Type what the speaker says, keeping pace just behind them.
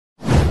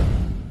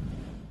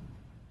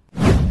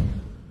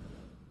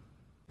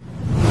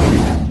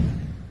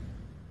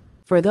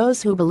For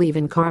those who believe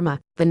in karma,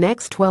 the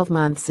next 12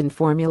 months in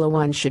Formula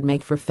One should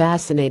make for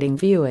fascinating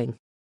viewing.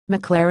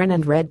 McLaren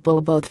and Red Bull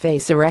both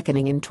face a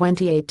reckoning in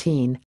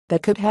 2018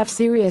 that could have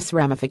serious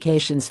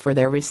ramifications for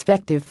their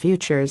respective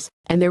futures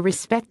and their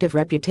respective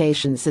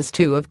reputations as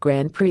two of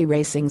Grand Prix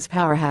racing's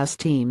powerhouse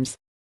teams.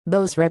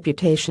 Those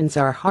reputations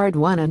are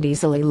hard-won and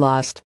easily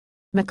lost.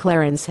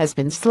 McLaren's has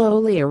been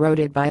slowly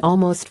eroded by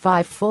almost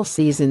 5 full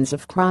seasons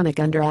of chronic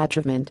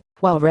underachievement,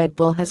 while Red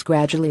Bull has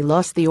gradually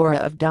lost the aura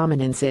of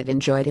dominance it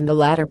enjoyed in the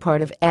latter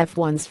part of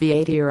F1's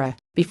V8 era,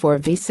 before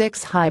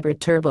V6 hybrid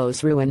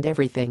turbos ruined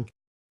everything.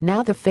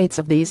 Now the fates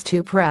of these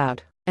two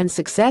proud and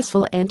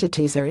successful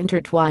entities are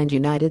intertwined,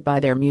 united by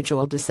their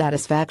mutual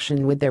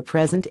dissatisfaction with their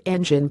present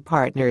engine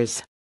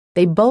partners.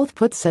 They both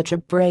put such a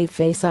brave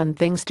face on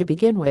things to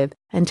begin with,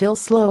 until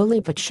slowly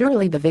but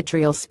surely the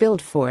vitriol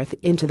spilled forth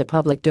into the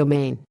public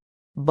domain.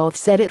 Both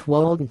said it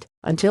wouldn't,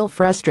 until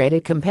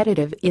frustrated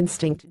competitive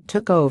instinct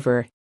took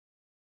over,